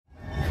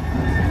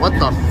What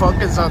the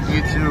fuck is up,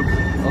 YouTube?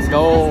 Let's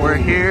go. We're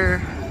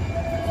here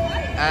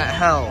at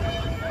Hell,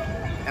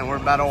 and we're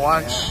about to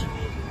watch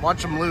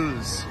them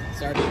lose.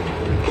 Start. Let's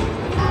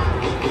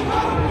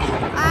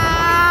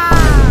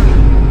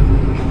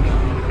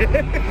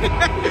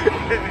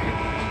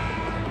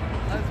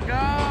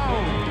go!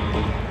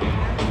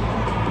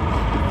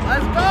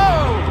 Let's go!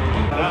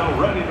 Now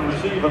ready to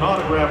receive an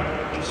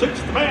autographed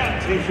sixth man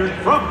t-shirt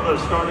from the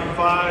starting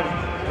five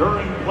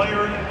during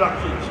player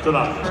inductions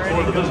tonight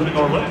for the visiting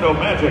Orlando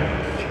Magic.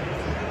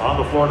 On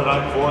the floor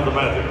tonight for the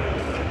Magic.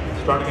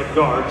 Starting at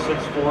guard,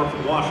 6'4"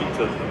 from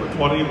Washington, number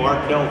 20,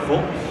 Markelle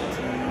Fultz.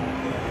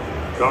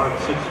 Guard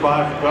 6'5"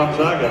 from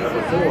Gonzaga,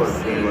 number 4,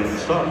 Jalen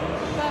Suggs.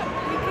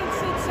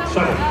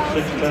 Center,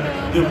 6'10"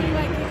 from Duke,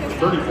 number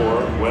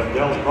 34,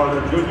 Wendell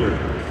Carter Jr.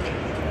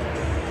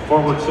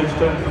 Forward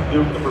 6'10" from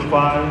Duke, number 5,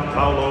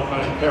 Paolo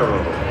Banchero.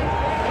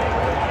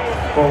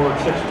 Forward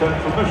 6'10"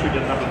 from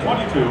Michigan, number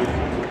 22,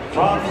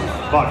 Franz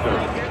Wagner.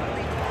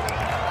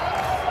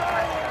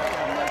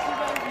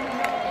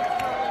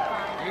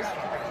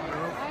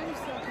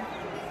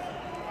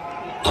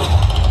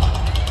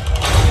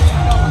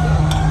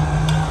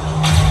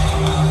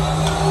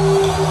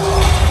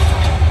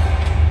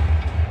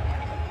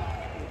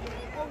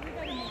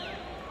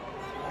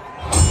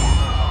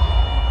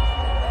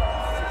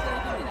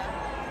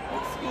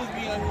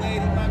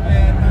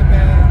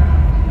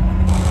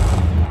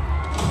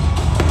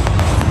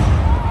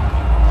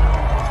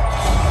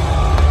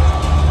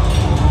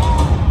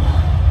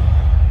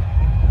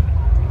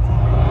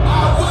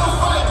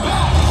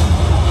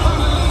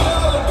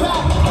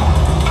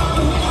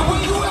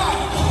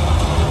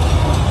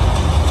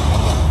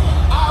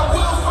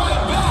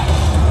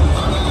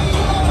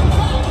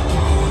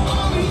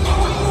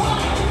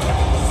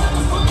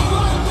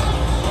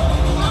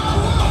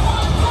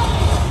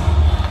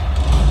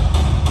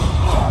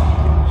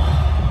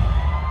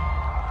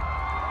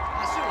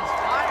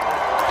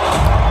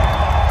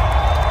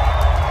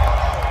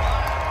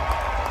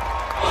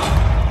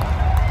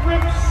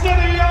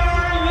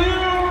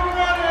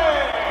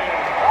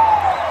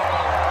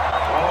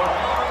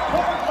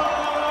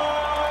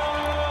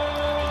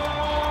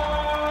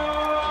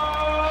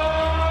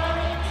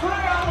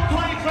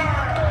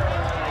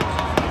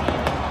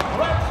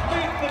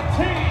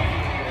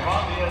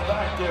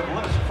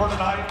 List for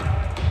tonight,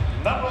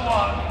 number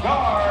 1,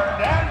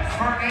 guard,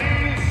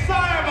 Anthony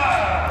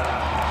Simon.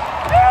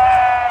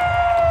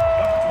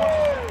 Number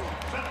 22,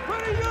 center,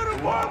 Reed.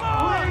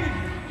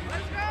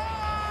 Let's go.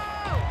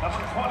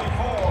 Number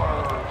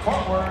 24,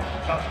 forward,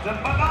 Justin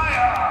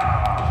Minaya.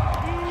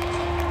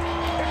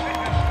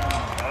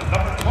 And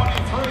number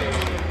 23,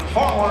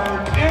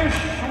 forward, Ish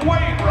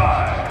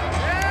Wainwright.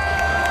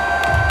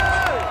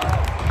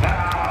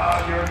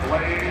 Now your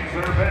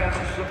Blazer bench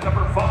of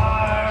number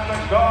 5, the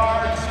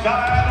guard,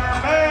 Skylar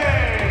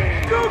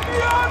May.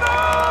 Dukiano!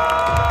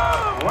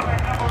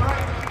 Running number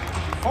 8,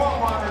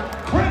 forward,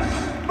 Chris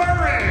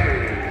Murray.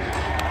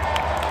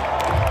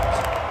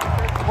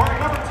 Wearing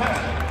number 10,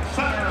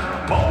 center,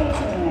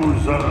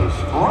 Moses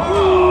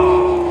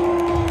Brown.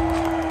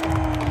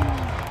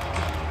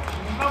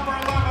 Number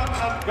 11,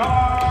 the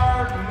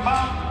guard,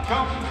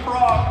 Malcolm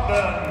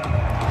Brogdon.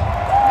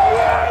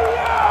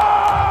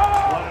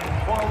 Playing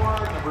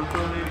forward, number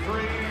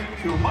 33,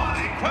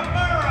 Tumani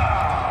Kamara.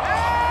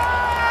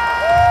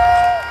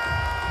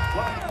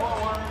 Playing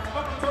forward,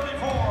 number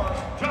 34,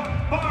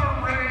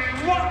 Jabari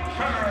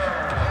Walker.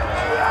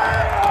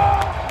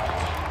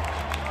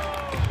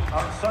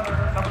 Our center,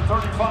 number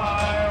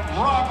 35,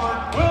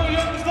 Robert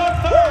Williams III.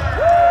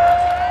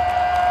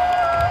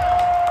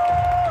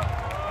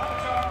 And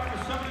guard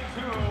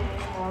 72,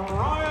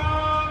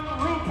 Ryan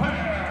Rupert.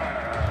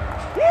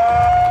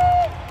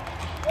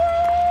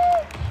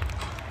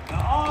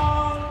 Now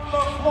on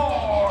the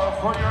floor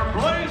for your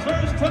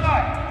Blazers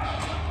tonight.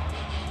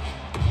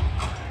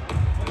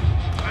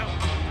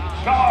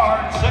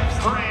 Guard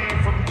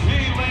 6'3" from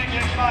G-League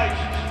Ignite,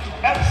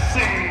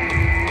 FC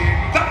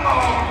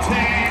Double-T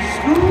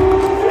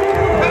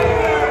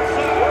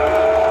Henderson.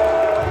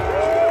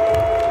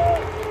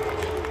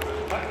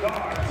 And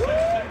guard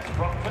 6'6"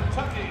 from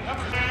Kentucky,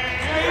 number 18.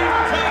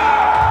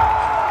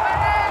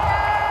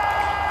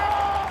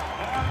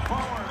 And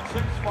forward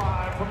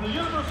 6'5" from the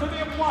University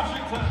of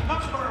Washington,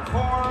 number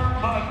 4,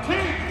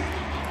 Matisse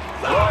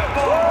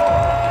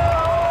Thybulle.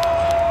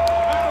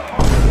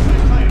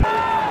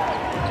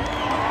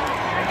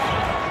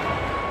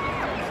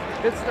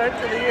 Good start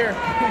to the year.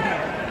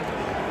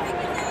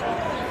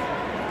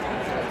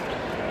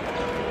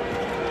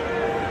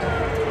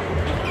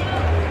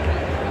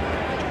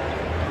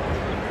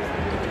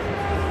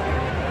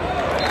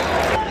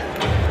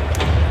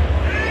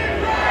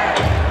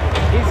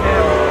 He's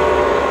him.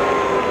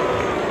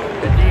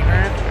 The D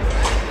Grant.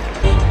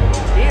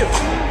 Ew.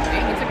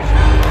 Dang, he took a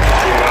shot.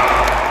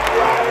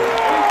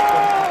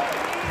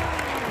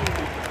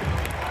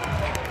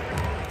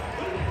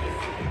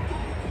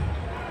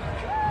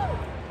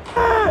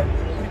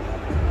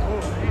 Oh.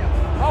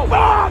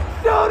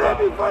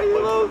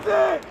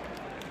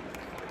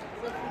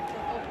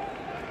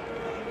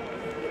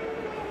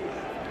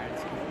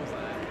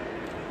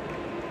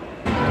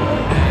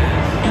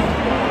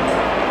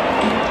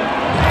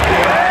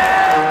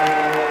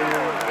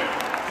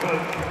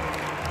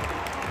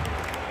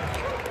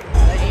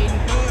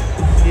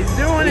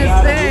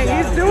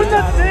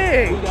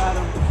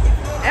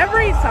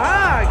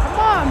 high. Come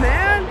on,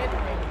 man.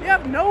 You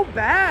have no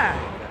back.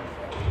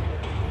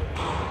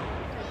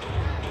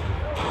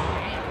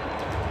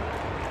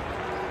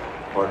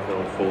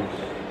 Markel Fultz.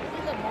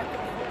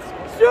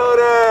 Shoot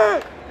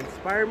it!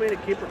 Inspire me to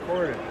keep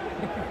recording.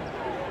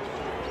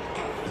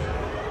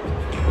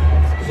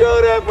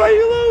 Shoot it, but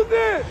you lose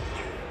it!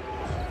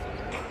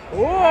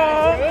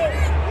 Whoa!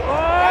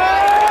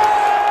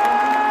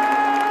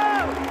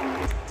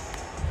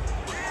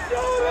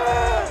 Shoot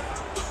it!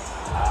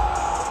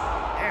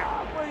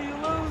 But you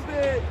lose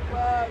it!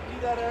 Fuck,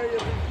 you gotta hurry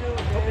up and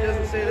shoot, man. Hope he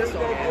doesn't say this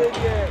all Ain't that game.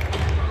 good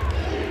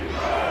yet.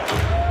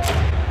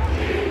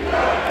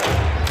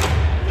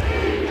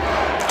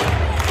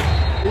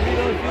 If you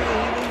don't shoot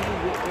it, he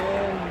loses it,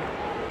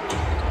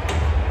 man.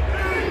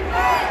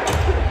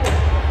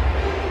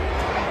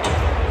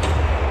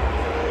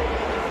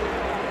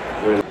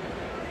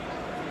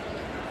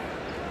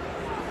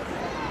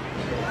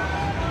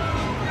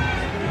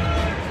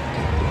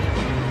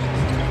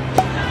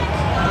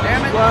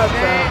 Damn it, What the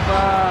Shane.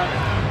 fuck?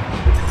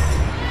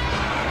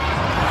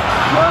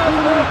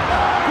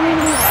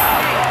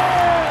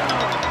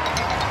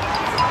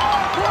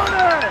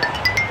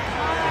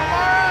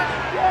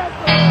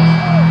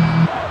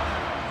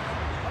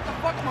 What the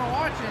fuck am I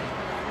watching?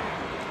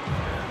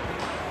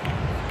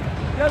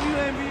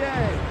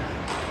 WNBA.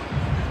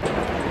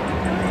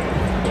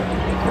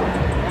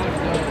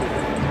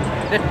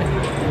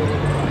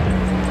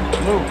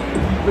 Move.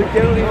 Look,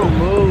 they don't even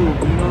move.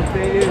 You know what I'm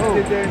saying? They just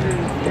sit there and just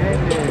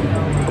stand there.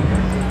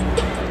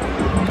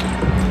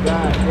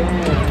 God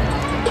damn.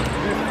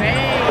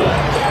 Hey.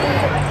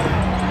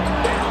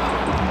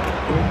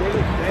 They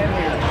just stand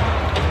there.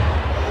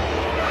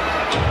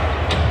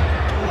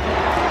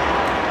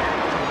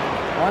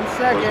 One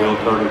second. Bill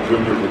Carter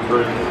Jr. for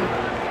three.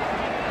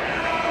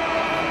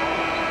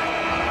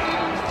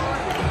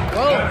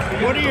 Well,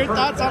 what are your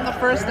thoughts on the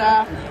first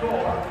half?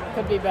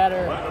 Could be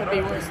better. Could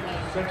be worse.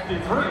 63.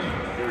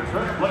 Your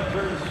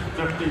Trailblazers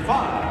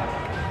 55.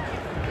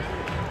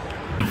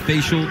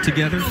 Facial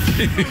together.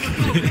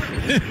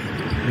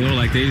 You know,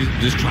 like they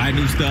just try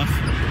new stuff.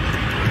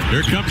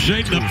 Here comes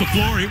Shaden up the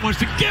floor. He wants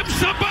to give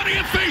somebody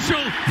a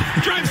facial.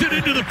 Drives it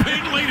into the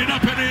paint, laid it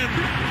up and in.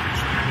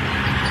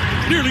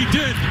 Nearly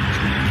did.